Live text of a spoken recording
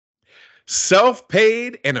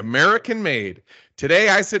self-paid and American-made. Today,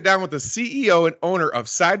 I sit down with the CEO and owner of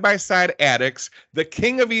Side by Side Addicts, the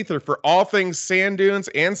king of ether for all things sand dunes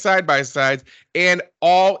and side-by-sides and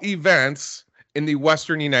all events in the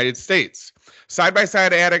Western United States. Side by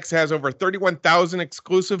Side Addicts has over 31,000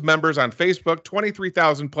 exclusive members on Facebook,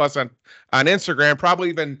 23,000 plus on Instagram, probably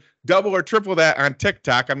even double or triple that on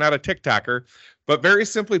TikTok. I'm not a TikToker, but very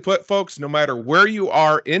simply put, folks, no matter where you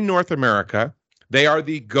are in North America, they are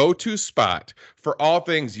the go-to spot for all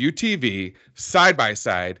things UTV, side by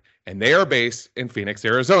side, and they are based in Phoenix,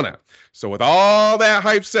 Arizona. So with all that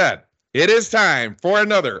hype said, it is time for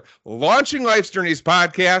another Launching Life's Journeys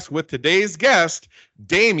podcast with today's guest,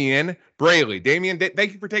 Damian Braley. Damian,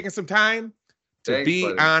 thank you for taking some time to be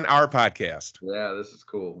buddy. On our podcast. Yeah, this is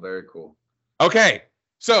cool. Very cool. Okay,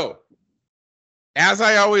 so as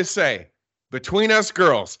I always say, between us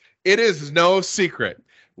girls, it is no secret.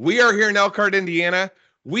 We are here in Elkhart, Indiana.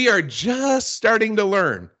 We are just starting to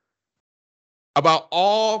learn about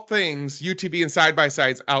all things UTV and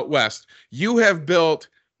side-by-sides out west. You have built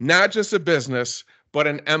not just a business, but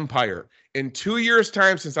an empire. In 2 years'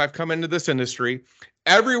 time since I've come into this industry,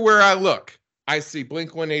 everywhere I look, I see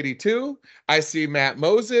Blink-182, I see Matt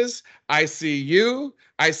Moses, I see you,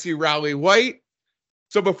 I see Raleigh White.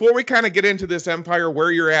 So before we kind of get into this empire,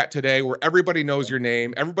 where you're at today, where everybody knows your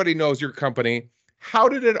name, everybody knows your company, how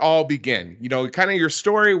did it all begin? You know, kind of your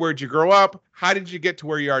story, where'd you grow up? How did you get to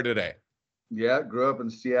where you are today? Yeah, grew up in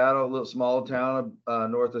Seattle, a little small town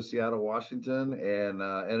north of Seattle, Washington, and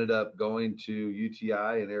ended up going to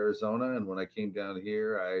UTI in Arizona. And when I came down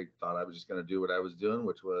here, I thought I was just going to do what I was doing,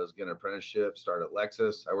 which was get an apprenticeship, start at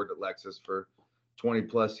Lexus. I worked at Lexus for 20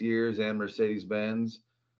 plus years and Mercedes-Benz.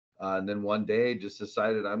 And then one day just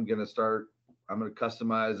decided I'm going to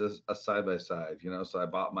customize a side-by-side, you know, so I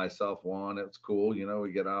bought myself one. It was cool. You know,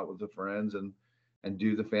 we get out with the friends and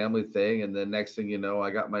do the family thing. And then next thing you know,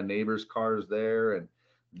 I got my neighbor's cars there and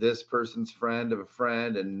this person's friend of a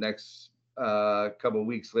friend. And next couple of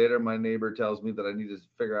weeks later, my neighbor tells me that I need to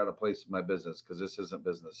figure out a place in my business because this isn't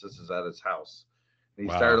business. This is at his house. And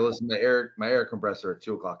he started listening to my air compressor at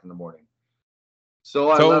 2:00 in the morning.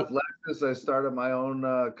 So I left Lexus. I started my own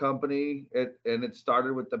company. It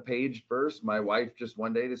started with the page first. My wife just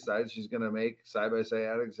one day decided she's going to make Side by Side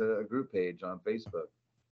Addicts a group page on Facebook.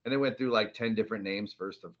 And it went through like 10 different names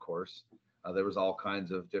first, of course. There was all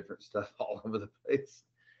kinds of different stuff all over the place.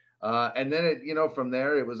 And then it, you know, from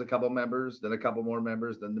there, it was a couple members, then a couple more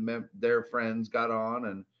members, then their friends got on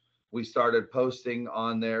and we started posting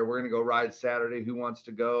on there. We're going to go ride Saturday. Who wants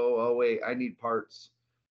to go? Oh, wait, I need parts.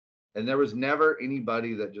 And there was never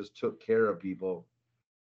anybody that just took care of people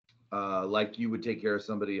like you would take care of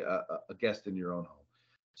somebody, a guest in your own home.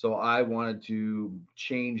 So I wanted to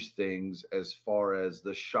change things as far as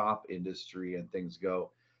the shop industry and things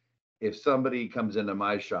go. If somebody comes into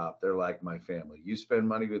my shop, they're like my family. You spend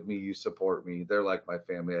money with me, you support me. They're like my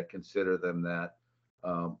family. I consider them that.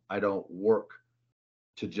 I don't work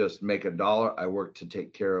to just make a dollar. I work to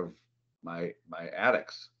take care of my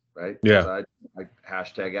addicts. Right? Yeah. I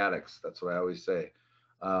hashtag addicts. That's what I always say.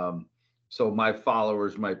 So my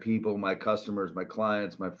followers, my people, my customers, my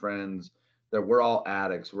clients, my friends, we're all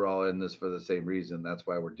addicts. We're all in this for the same reason. That's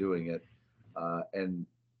why we're doing it. And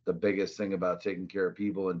the biggest thing about taking care of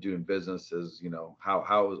people and doing business is, you know,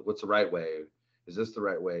 what's the right way? Is this the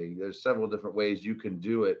right way? There's several different ways you can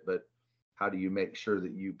do it, but how do you make sure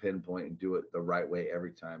that you pinpoint and do it the right way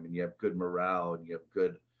every time? And you have good morale and you have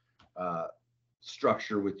good,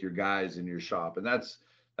 structure with your guys in your shop. And that's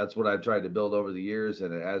what I've tried to build over the years.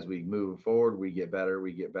 And as we move forward, we get better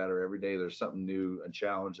every day. There's something new, a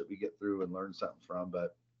challenge that we get through and learn something from.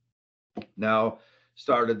 But now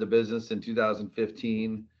started the business in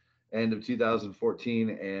 2015, end of 2014.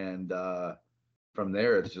 And from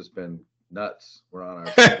there, it's just been nuts. We're on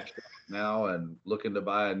our now and looking to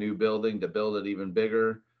buy a new building to build it even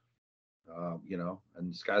bigger. You know, and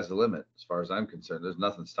the sky's the limit as far as I'm concerned. There's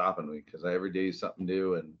nothing stopping me because every day is something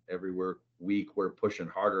new, and every week we're pushing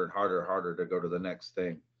harder and harder to go to the next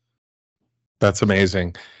thing. That's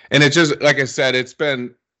amazing. And it just, like I said, it's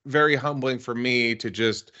been very humbling for me to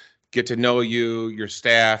just get to know you, your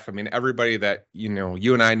staff. I mean, everybody that, you know,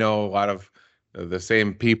 you and I know a lot of the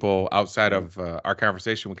same people outside of our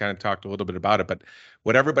conversation. We kind of talked a little bit about it, but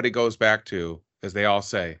what everybody goes back to is they all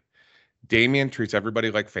say, Damian treats everybody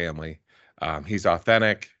like family. He's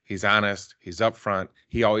authentic, he's honest, he's upfront,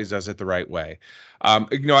 he always does it the right way.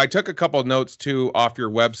 You know, I took a couple of notes too off your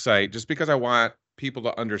website just because I want people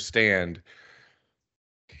to understand,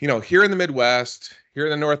 you know, here in the Midwest, here in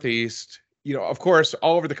the Northeast, you know, of course,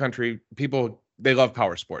 all over the country, people they love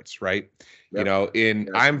power sports, right? You Yep. know, Yeah,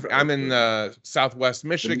 it's I'm in Southwest the new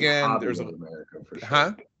Michigan. hobby There's of a, America for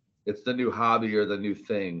huh? sure. It's the new hobby or the new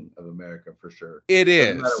thing of America for sure. It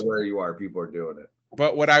Doesn't matter is. where you are, people are doing it.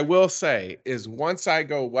 But what I will say is once I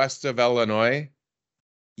go west of Illinois,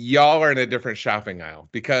 y'all are in a different shopping aisle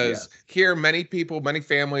because Yes. here many people, many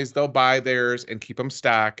families, they'll buy theirs and keep them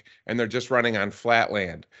stock and they're just running on flat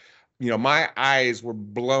land. You know, my eyes were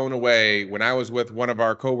blown away when I was with one of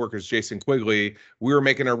our coworkers, Jason Quigley. We were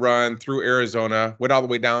making a run through Arizona, went all the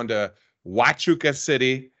way down to Huachuca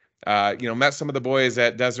City. You know, met some of the boys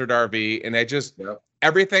at Desert RV, and I just Yep.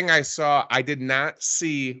 everything I saw, I did not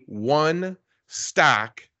see one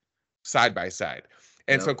stock side by side.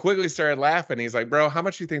 And so Yep. Quigley started laughing. He's like, "Bro, how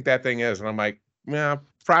much do you think that thing is?" And I'm like, "Yeah,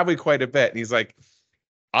 probably quite a bit." And he's like,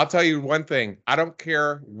 I'll tell you one thing. I don't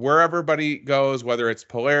care where everybody goes, whether it's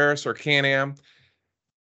Polaris or Can-Am,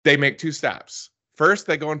 they make two stops. First,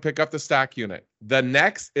 they go and pick up the stock unit. The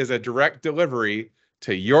next is a direct delivery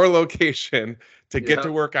to your location to get to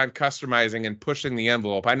Yep. work on customizing and pushing the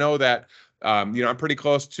envelope. I know that, you know, I'm pretty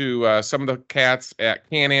close to some of the cats at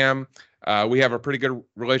Can-Am. We have a pretty good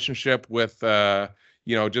relationship with,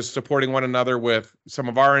 you know, just supporting one another with some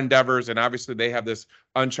of our endeavors. And obviously, they have this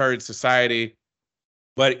uncharted society,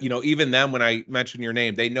 but you know, even them, when I mention your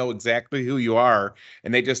name, they know exactly who you are,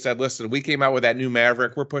 and they just said, "Listen, we came out with that new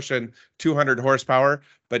Maverick. We're pushing 200 horsepower,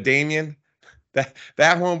 but Damien, that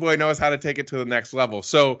homeboy knows how to take it to the next level."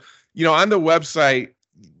 So, you know, on the website,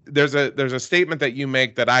 there's a statement that you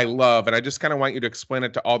make that I love, and I just kind of want you to explain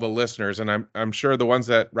it to all the listeners, and I'm sure the ones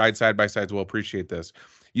that ride side by sides will appreciate this.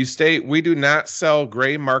 You state, "We do not sell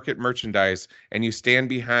gray market merchandise, and you stand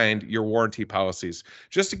behind your warranty policies."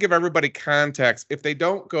 Just to give everybody context, if they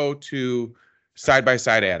don't go to side by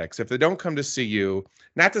side addicts, if they don't come to see you,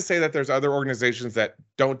 not to say that there's other organizations that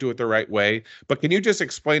don't do it the right way, but can you just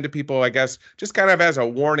explain to people, I guess, just kind of as a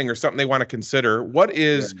warning or something they want to consider, what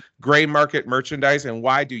Yeah. is gray market merchandise and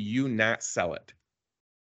why do you not sell it?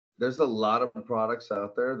 There's a lot of products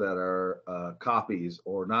out there that are copies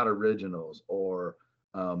or not originals or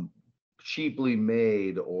um, cheaply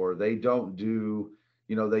made, or they don't do,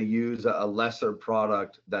 they use a lesser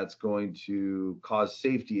product that's going to cause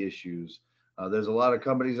safety issues. There's a lot of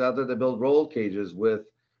companies out there that build roll cages with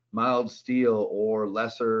mild steel or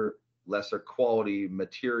lesser quality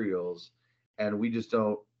materials, and we just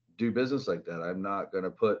don't do business like that. I'm not going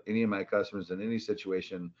to put any of my customers in any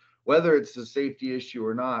situation, whether it's a safety issue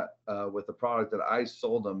or not, with the product that I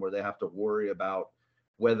sold them, where they have to worry about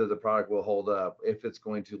whether the product will hold up, if it's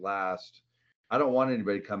going to last. I don't want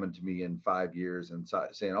anybody coming to me in 5 years and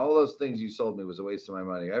saying all those things you sold me was a waste of my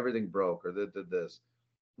money. Everything broke or did this.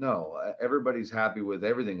 No, everybody's happy with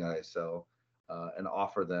everything I sell and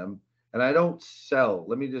offer them. And I don't sell.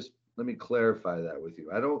 Let me clarify that with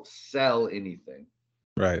you. I don't sell anything.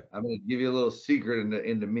 Right. I'm going to give you a little secret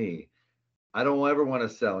into me. I don't ever want to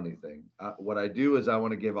sell anything. What I do is I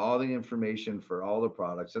want to give all the information for all the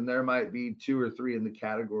products, and there might be two or three in the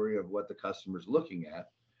category of what the customer's looking at,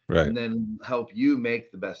 Right. and then help you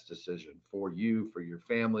make the best decision for you, for your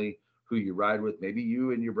family, who you ride with. Maybe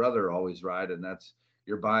you and your brother always ride, and that's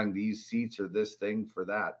you're buying these seats or this thing for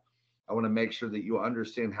that. I want to make sure that you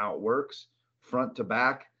understand how it works front to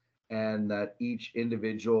back, and that each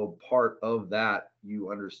individual part of that you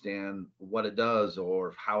understand what it does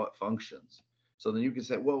or how it functions. So then you can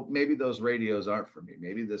say, well, maybe those radios aren't for me.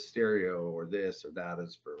 Maybe the stereo or this or that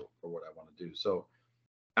is for what I want to do. So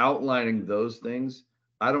outlining those things,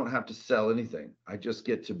 I don't have to sell anything. I just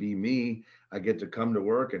get to be me. I get to come to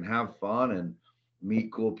work and have fun and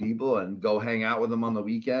meet cool people and go hang out with them on the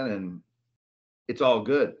weekend, and it's all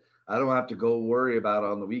good. I don't have to go worry about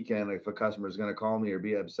on the weekend if a customer is going to call me or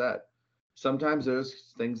be upset. Sometimes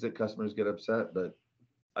there's things that customers get upset, but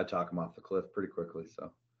I talk them off the cliff pretty quickly.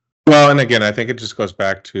 So Well, and again, I think it just goes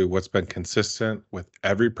back to what's been consistent with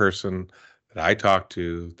every person that I talk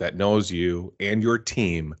to that knows you and your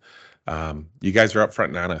team. You guys are upfront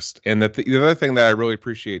and honest. And the other thing that I really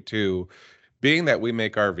appreciate too, being that we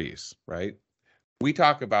make RVs, right? We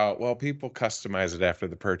talk about, well, people customize it after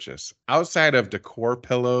the purchase. Outside of decor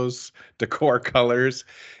pillows, decor colors,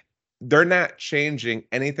 they're not changing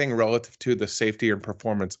anything relative to the safety and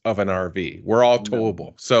performance of an RV. We're all no,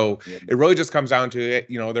 towable. So yeah, it really just comes down to it,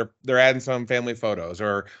 you know, they're adding some family photos,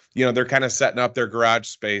 or, you know, they're kind of setting up their garage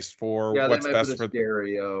space for yeah, they what's might put best a for.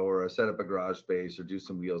 stereo or set up a garage space or do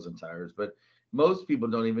some wheels and tires, but most people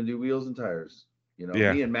don't even do wheels and tires.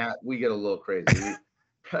 Yeah. Me and Matt, we get a little crazy.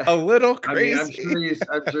 A little I mean, I'm sure crazy.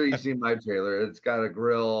 you've seen my trailer. It's got a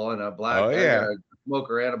grill and a Oh I got yeah. a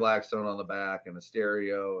smoker and a Blackstone on the back and a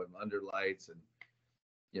stereo and under lights, and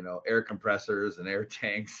air compressors and air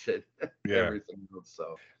tanks and everything else.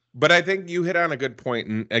 So. But I think you hit on a good point,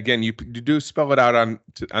 and again, you do spell it out on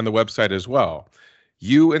the website as well.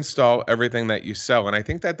 You install everything that you sell, and I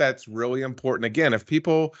think that that's really important. Again, if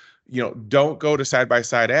people don't go to Side by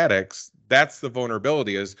Side Addicts, that's the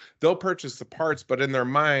vulnerability is they'll purchase the parts, but in their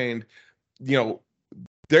mind,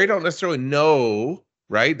 they don't necessarily know,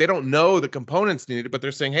 right? They don't know the components needed, but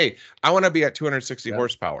they're saying, hey, I want to be at 260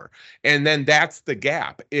 horsepower. And then that's the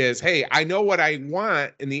gap is, hey, I know what I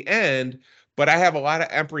want in the end, but I have a lot of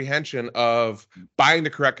apprehension of buying the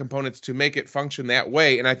correct components to make it function that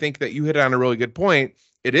way. And I think that you hit on a really good point.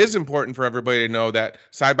 It is important for everybody to know that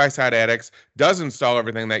Side by Side Addicts does install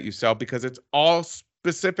everything that you sell because it's all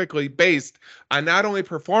specifically based on not only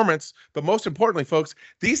performance, but most importantly, folks,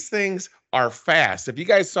 these things are fast. If you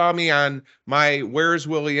guys saw me on my Where's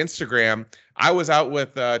Willie Instagram, I was out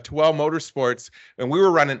with Twell Motorsports and we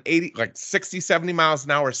were running 60, 70 miles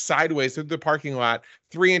an hour sideways through the parking lot,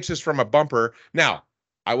 3 inches from a bumper. Now,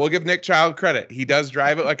 I will give Nick Child credit. He does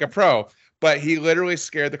drive it like a pro, but he literally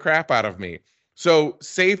scared the crap out of me. So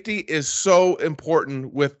safety is so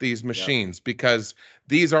important with these machines because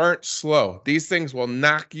these aren't slow. These things will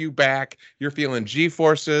knock you back. You're feeling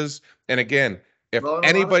G-forces. And again, if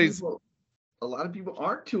anybody's... A lot of people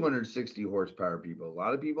aren't 260 horsepower people. A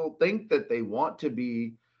lot of people think that they want to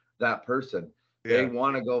be that person. Yeah. They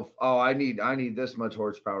want to go, oh, I need this much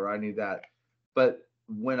horsepower. I need that. But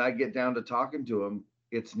when I get down to talking to them,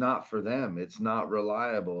 it's not for them. It's not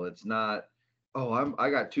reliable. It's not, oh,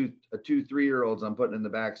 I got two 3-year-olds I'm putting in the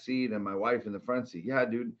back seat and my wife in the front seat. Yeah,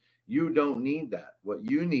 dude, you don't need that. What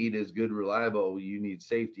you need is good, reliable. You need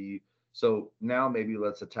safety. So now maybe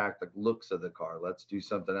let's attack the looks of the car. Let's do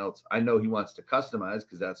something else. I know he wants to customize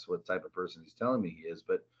because that's what type of person he's telling me he is.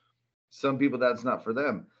 But some people, that's not for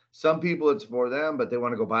them. Some people it's for them, but they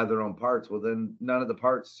want to go buy their own parts. Well, then none of the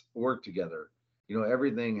parts work together.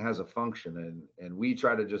 Everything has a function. And we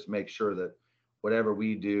try to just make sure that whatever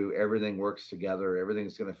we do, everything works together.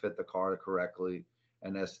 Everything's going to fit the car correctly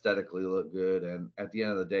and aesthetically look good. And at the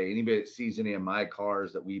end of the day, anybody that sees any of my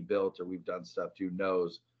cars that we built or we've done stuff to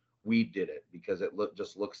knows we did it because it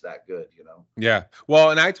just looks that good, Yeah.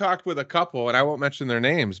 Well, and I talked with a couple and I won't mention their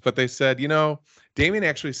names, but they said, Damien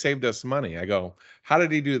actually saved us money. I go, how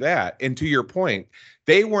did he do that? And to your point,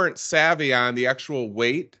 they weren't savvy on the actual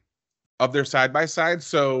weight of their side-by-side.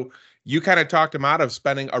 So you kind of talked them out of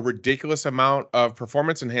spending a ridiculous amount of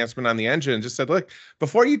performance enhancement on the engine and just said, look,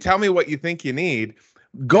 before you tell me what you think you need,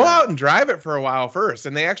 go out and drive it for a while first.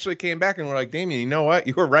 And they actually came back and were like, Damien, you know what?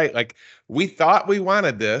 You were right. Like we thought we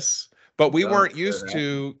wanted this, but we weren't used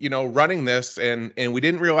to, running this and we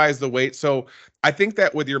didn't realize the weight. So I think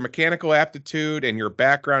that with your mechanical aptitude and your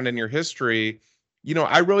background and your history,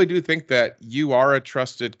 I really do think that you are a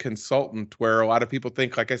trusted consultant where a lot of people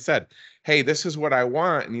think, like I said, hey, this is what I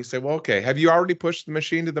want. And you say, well, okay, have you already pushed the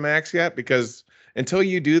machine to the max yet? Because until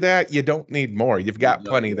you do that, you don't need more. You've got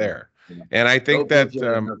plenty there. And I think that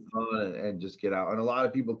and just get out. And a lot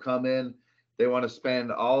of people come in, they want to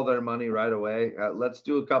spend all their money right away. Let's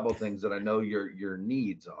do a couple of things that I know your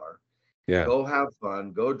needs are. Yeah. Go have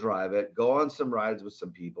fun, go drive it, go on some rides with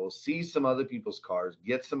some people, see some other people's cars,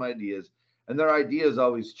 get some ideas. And their ideas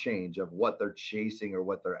always change of what they're chasing or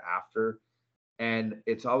what they're after. And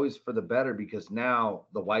it's always for the better because now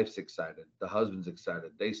the wife's excited, the husband's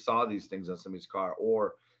excited. They saw these things on somebody's car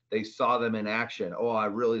or they saw them in action.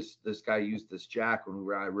 Oh, this guy used this jack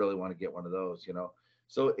I really want to get one of those,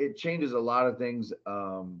 So it changes a lot of things,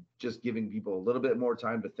 just giving people a little bit more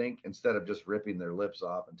time to think instead of just ripping their lips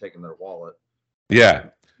off and taking their wallet. Yeah.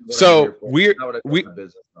 So we are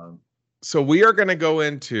going to go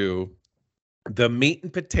into the meat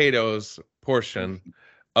and potatoes portion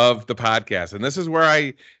of the podcast. And this is where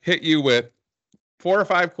I hit you with 4 or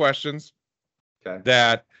 5 questions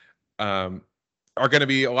that, are going to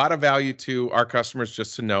be a lot of value to our customers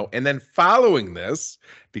just to know. And then following this,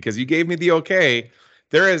 because you gave me the okay,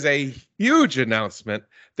 there is a huge announcement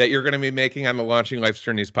that you're going to be making on the Launching Life's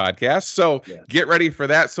Journeys podcast. So get ready for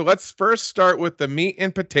that. So let's first start with the meat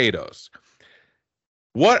and potatoes.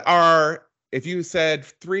 What are, if you said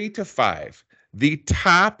 3 to 5, the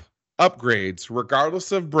top upgrades,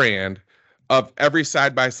 regardless of brand, of every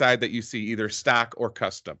side-by-side that you see, either stock or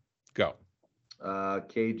custom? Go.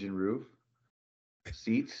 Cage and roof.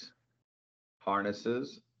 Seats,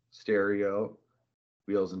 harnesses, stereo,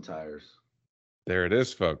 wheels and tires. There it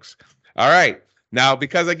is, folks. All right. Now,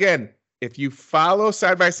 because again, if you follow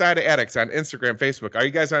Side by Side Addicts on Instagram, Facebook, are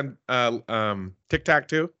you guys on TikTok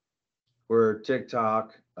too? We're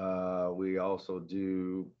TikTok. We also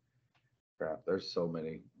do there's so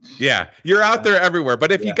many. Yeah, you're out there everywhere.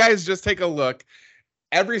 But if you guys just take a look,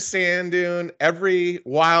 every sand dune, every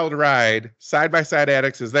wild ride, side by side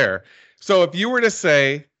Addicts is there. So if you were to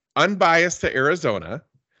say, unbiased to Arizona,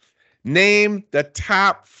 name the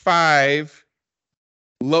top 5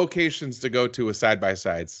 locations to go to with side by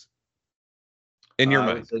sides in your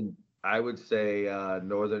I would mind. say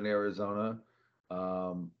Northern Arizona,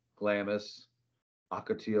 Glamis,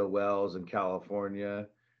 Ocotillo Wells in California.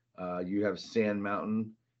 You have Sand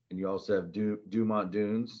Mountain, and you also have Dumont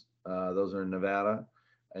Dunes. Those are in Nevada.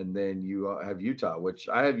 And then you have Utah, which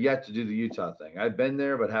I have yet to do the Utah thing. I've been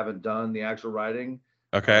there, but haven't done the actual riding.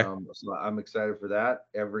 Okay. So I'm excited for that.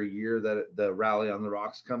 Every year that the Rally on the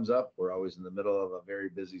Rocks comes up, we're always in the middle of a very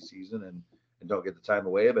busy season and don't get the time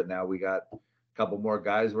away. But now we got a couple more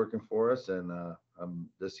guys working for us, and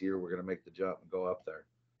this year we're going to make the jump and go up there.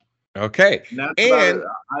 Okay. And that's about it. And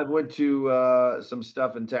I went to some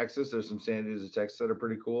stuff in Texas. There's some sand dunes in Texas that are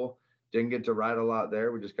pretty cool. Didn't get to ride a lot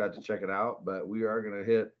there. We just got to check it out. But we are going to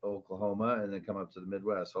hit Oklahoma and then come up to the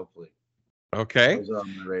Midwest, hopefully. okay. Those are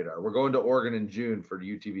on my radar. We're going to Oregon in June for the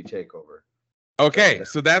UTV takeover. Okay,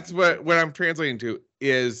 so that's what I'm translating to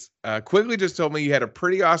is Quigley just told me you had a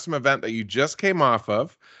pretty awesome event that you just came off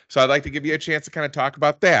of. So I'd like to give you a chance to kind of talk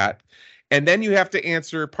about that. And then you have to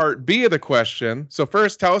answer part B of the question. So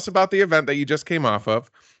first, tell us about the event that you just came off of.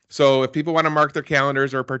 So if people want to mark their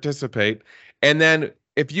calendars or participate, and then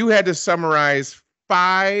if you had to summarize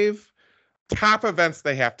 5 top events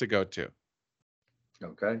they have to go to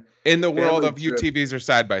Okay. in the world Family of trip. UTVs or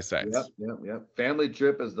side by sides. Yep. Family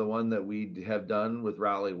trip is the one that we have done with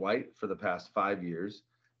Raleigh White for the past 5 years.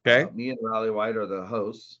 Okay. Me and Raleigh White are the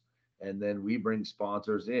hosts, and then we bring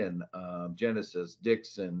sponsors in. Genesis,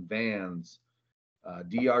 Dixon, Vans,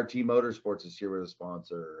 DRT Motorsports is here with a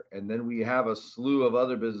sponsor, and then we have a slew of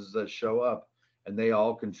other businesses that show up, and they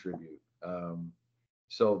all contribute. And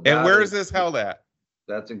where is this held at?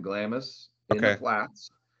 That's in Glamis, in Okay. the flats.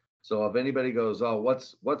 So if anybody goes, oh,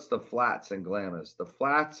 what's the flats in Glamis? The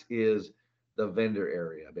flats is the vendor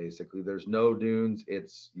area. Basically, there's no dunes.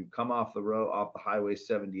 It's you come off the road, off the Highway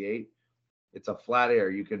 78. It's a flat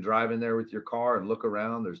area. You can drive in there with your car and look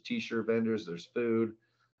around. There's t-shirt vendors. There's food.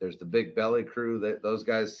 There's the Big Belly crew. Those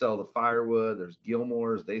guys sell the firewood. There's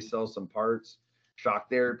Gilmore's. They sell some parts. Shock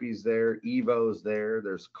Therapy's there. Evo's there.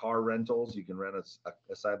 There's car rentals. You can rent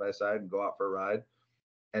a side by side and go out for a ride.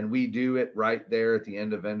 And we do it right there at the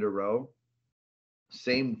end of Vendor Row.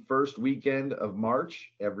 Same first weekend of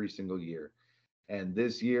March every single year. And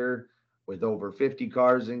this year, with over 50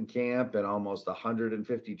 cars in camp and almost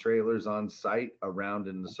 150 trailers on site around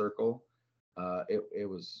in the circle, it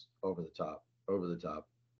was over the top.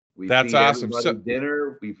 We That's feed awesome. everybody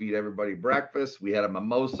dinner. We feed everybody breakfast. We had a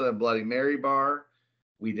mimosa and Bloody Mary bar.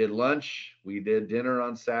 We did lunch. We did dinner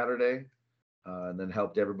on Saturday. And then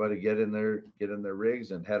helped everybody get in their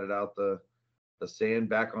rigs and headed out the sand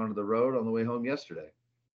back onto the road on the way home yesterday.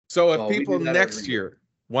 So if people next year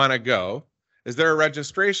want to go, is there a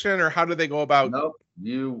registration or how do they go about? Nope.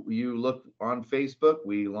 You look on Facebook.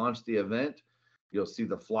 We launched the event. You'll see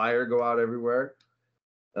the flyer go out everywhere.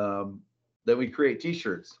 Then we create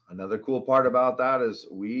t-shirts. Another cool part about that is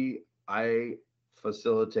I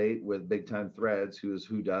facilitate with Big Time Threads,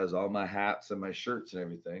 who does all my hats and my shirts and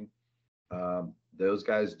everything. Those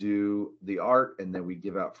guys do the art, and then we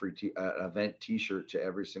give out free event t-shirt to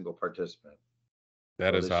every single participant.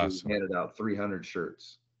 That is awesome. We handed out 300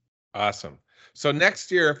 shirts. Awesome. So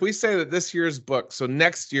next year, if we say that this year's book, so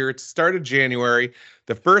next year, it's start of January,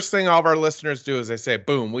 the first thing all of our listeners do is they say,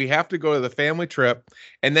 boom, we have to go to the family trip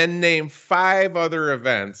and then name 5 other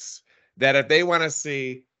events that if they want to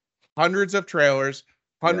see hundreds of trailers,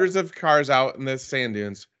 hundreds of cars out in the sand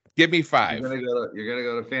dunes, give me 5. You're gonna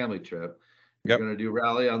go to family trip. You're gonna do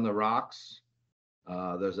Rally on the Rocks.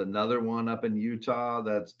 There's another one up in Utah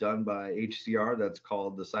that's done by HCR that's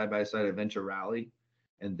called the Side by Side Adventure Rally.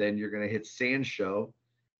 And then you're gonna hit Sand Show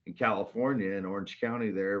in California in Orange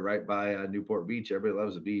County there, right by Newport Beach. Everybody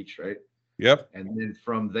loves the beach, right? Yep. And then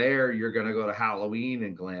from there, you're gonna go to Halloween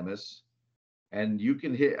in Glamis. And you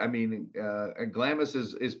can hit, Glamis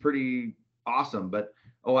is pretty awesome, but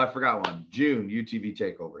oh, I forgot one. June UTV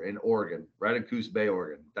takeover in Oregon, right in Coos Bay,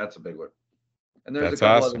 Oregon. That's a big one. And there's a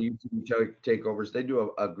couple other UTV takeovers. They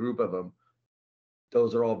do a group of them.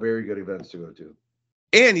 Those are all very good events to go to.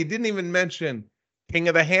 And you didn't even mention King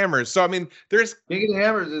of the Hammers. So I mean, there's King of the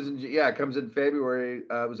Hammers it comes in February.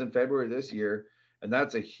 It was in February this year, and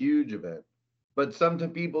that's a huge event. But some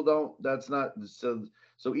people don't. That's not so.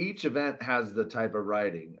 So each event has the type of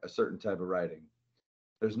riding, a certain type of riding.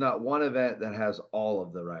 There's not one event that has all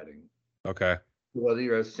of the riding. Okay. Whether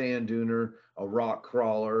you're a sand duner, a rock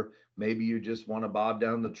crawler, maybe you just want to bob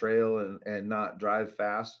down the trail and not drive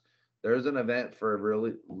fast. there's an event for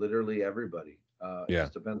really literally everybody. It Yeah.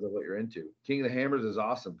 just depends on what you're into. King of the Hammers is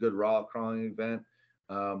awesome, good rock crawling event.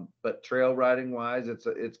 But trail riding wise,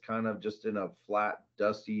 it's kind of just in a flat,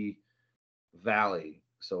 dusty valley.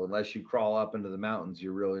 So unless you crawl up into the mountains,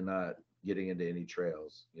 you're really not getting into any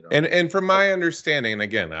trails. You know, And from my understanding, and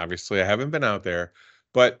again, obviously I haven't been out there,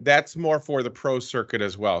 but that's more for the pro circuit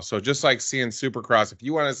as well. So just like seeing Supercross, if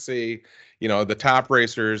you want to see, the top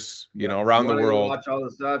racers, yeah. If you around the want to go world, watch all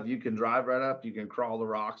the stuff, you can drive right up. You can crawl the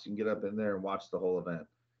rocks. You can get up in there and watch the whole event.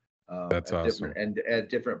 that's At different awesome. and at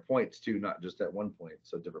different points too, not just at one point.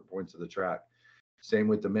 So different points of the track. Same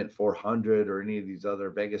with the Mint 400 or any of these other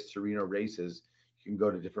Vegas Torino races. You can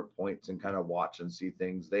go to different points and kind of watch and see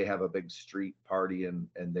things. They have a big street party and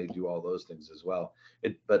they do all those things as well.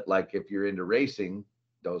 But like if you're into racing,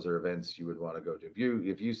 those are events you would want to go to.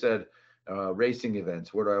 If you said racing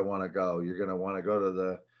events, where do I want to go? You're going to want to go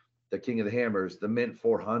to the King of the Hammers, the Mint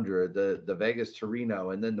 400, the Vegas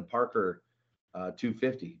Torino, and then the Parker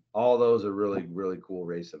 250. All those are really really cool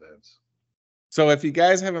race events. So if you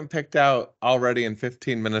guys haven't picked out already in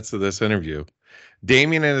 15 minutes of this interview,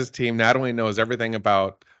 Damien and his team not only knows everything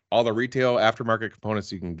about all the retail aftermarket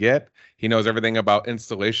components you can get, he knows everything about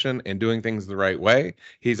installation and doing things the right way.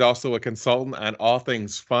 He's also a consultant on all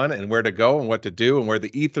things fun and where to go and what to do and where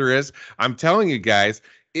the ether is. I'm telling you guys,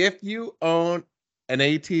 if you own an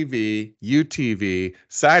ATV, UTV,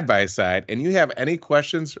 side by side, and you have any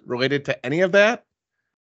questions related to any of that,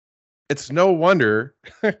 it's no wonder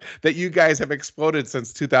that you guys have exploded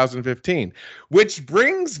since 2015, which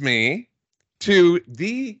brings me to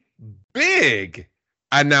the big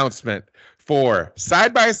announcement for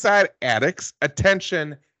Side by Side Addicts.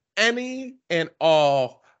 Attention, any and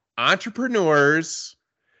all entrepreneurs.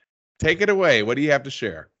 Take it away. What do you have to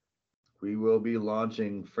share? We will be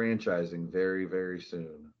launching franchising very very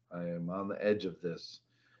soon. I am on the edge of this,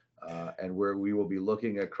 and where we will be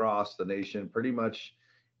looking across the nation, pretty much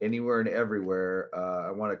anywhere and everywhere.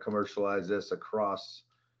 I want to commercialize this across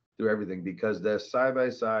through everything because the side by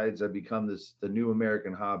sides have become the new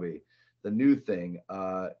American hobby, the new thing.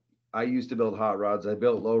 I used to build hot rods. I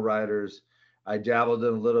built low riders. I dabbled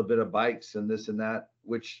in a little bit of bikes and this and that,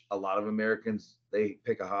 which a lot of Americans they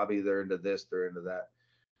pick a hobby. They're into this. They're into that.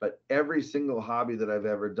 But every single hobby that I've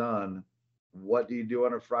ever done, what do you do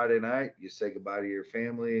on a Friday night? You say goodbye to your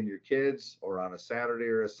family and your kids, or on a Saturday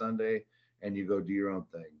or a Sunday, and you go do your own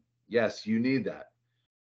thing. Yes, you need that.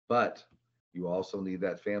 But you also need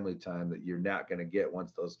that family time that you're not going to get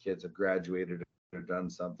once those kids have graduated or done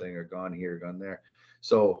something or gone here, gone there.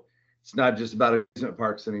 So it's not just about amusement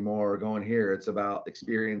parks anymore or going here. It's about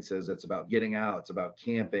experiences. It's about getting out. It's about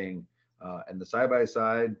camping. And the side by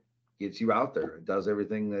side gets you out there. It does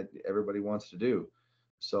everything that everybody wants to do.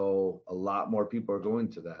 So a lot more people are going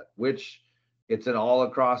to that, which it's an all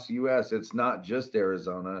across the US. It's not just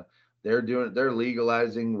Arizona. They're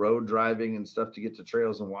legalizing road driving and stuff to get to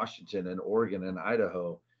trails in Washington and Oregon and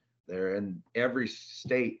Idaho. They're in every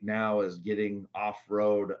state now is getting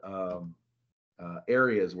off-road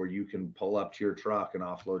areas where you can pull up to your truck and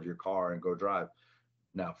offload your car and go drive.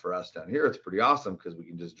 Now for us down here, it's pretty awesome because we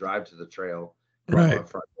can just drive to the trail from Right. our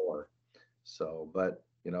front door. So, but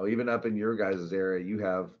even up in your guys' area, you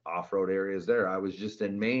have off-road areas there. I was just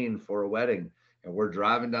in Maine for a wedding, and we're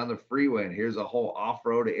driving down the freeway, and here's a whole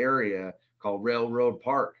off-road area called Railroad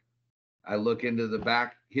Park. I look into the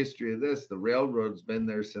back history of this. The railroad's been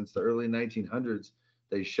there since the early 1900s.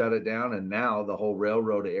 They shut it down, and now the whole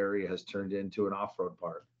railroad area has turned into an off-road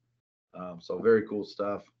park. So very cool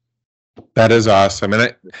stuff. That is awesome.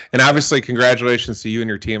 And obviously congratulations to you and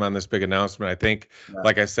your team on this big announcement. I think, Yeah,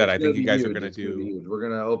 like I said, it's I gonna think you be guys are huge. going to It's gonna be do. huge. We're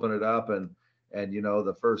gonna open it up, and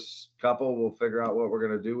the first couple we'll figure out what we're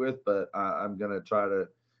gonna do with, but I'm gonna try to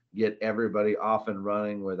get everybody off and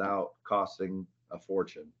running without costing a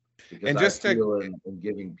fortune, because And I just to feel in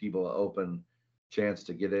giving people an open chance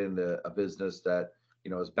to get into a business that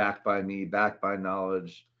is backed by me, backed by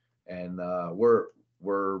knowledge, and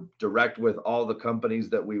we're direct with all the companies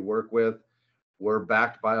that we work with. We're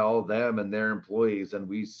backed by all of them and their employees, and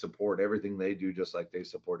we support everything they do just like they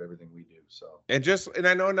support everything we do. So and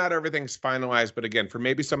I know not everything's finalized, but again, for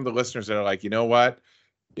maybe some of the listeners that are like, you know what?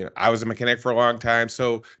 I was a mechanic for a long time.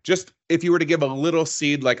 So just if you were to give a little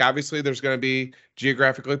seed, like obviously there's going to be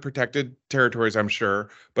geographically protected territories, I'm sure.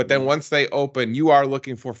 But then mhm. once they open, you are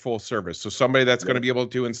looking for full service. So somebody that's going to Yep, be able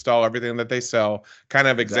to install everything that they sell, kind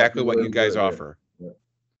of exactly exactly what what you I'm guys doing here. offer. Yep.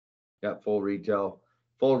 Got full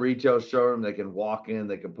retail showroom. They can walk in,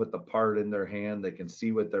 they can put the part in their hand, they can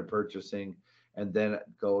see what they're purchasing, and then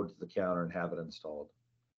go to the counter and have it installed.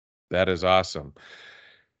 That is awesome.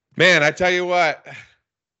 Man, I tell you what,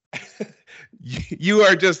 You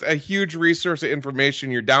are just a huge resource of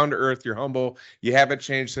information. You're down to earth. You're humble. You haven't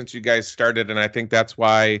changed since you guys started. And I think that's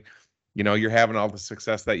why, you're having all the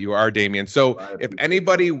success that you are, Damien. So I if appreciate that.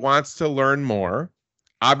 anybody wants to learn more,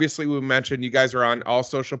 obviously we mentioned you guys are on all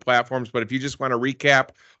social platforms, but if you just want to recap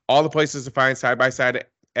all the places to find Side by Side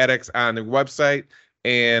Addicts on the website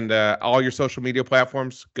and all your social media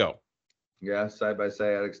platforms, go. Yeah,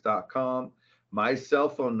 sidebysideaddicts.com. My cell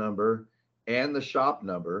phone number and the shop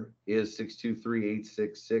number is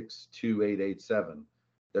 623-866-2887.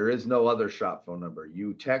 There is no other shop phone number.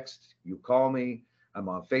 You text, you call me. I'm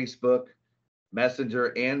on Facebook,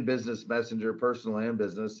 Messenger and Business Messenger, personal and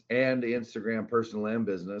business, and Instagram, personal and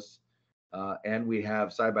business. And we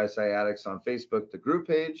have Side by Side Addicts on Facebook, the group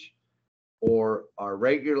page, or our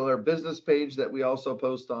regular business page that we also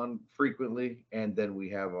post on frequently. And then we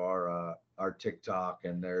have our TikTok,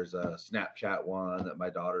 and there's a Snapchat one that my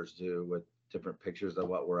daughters do with different pictures of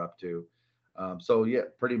what we're up to. So yeah,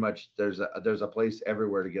 pretty much there's a place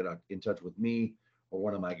everywhere to get in touch with me or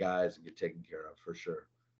one of my guys and get taken care of for sure.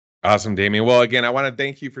 Awesome, Damien. Well, again, I want to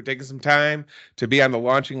thank you for taking some time to be on the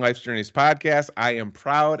Launching Life's Journeys podcast. I am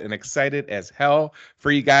proud and excited as hell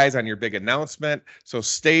for you guys on your big announcement. So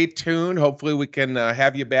stay tuned. Hopefully we can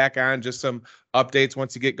have you back on just some updates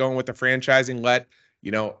once you get going with the franchising. Let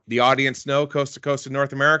the audience know coast to coast in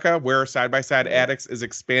North America where Side by Side Addicts is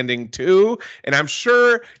expanding to. And I'm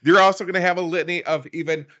sure you're also going to have a litany of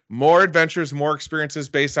even more adventures, more experiences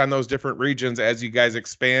based on those different regions as you guys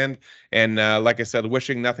expand. And like I said,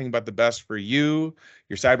 wishing nothing but the best for you,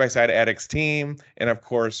 your Side by Side Addicts team, and of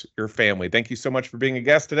course, your family. Thank you so much for being a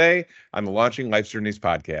guest today on the Launching Life's Journeys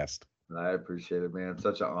podcast. I appreciate it, man.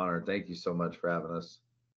 Such an honor. Thank you so much for having us.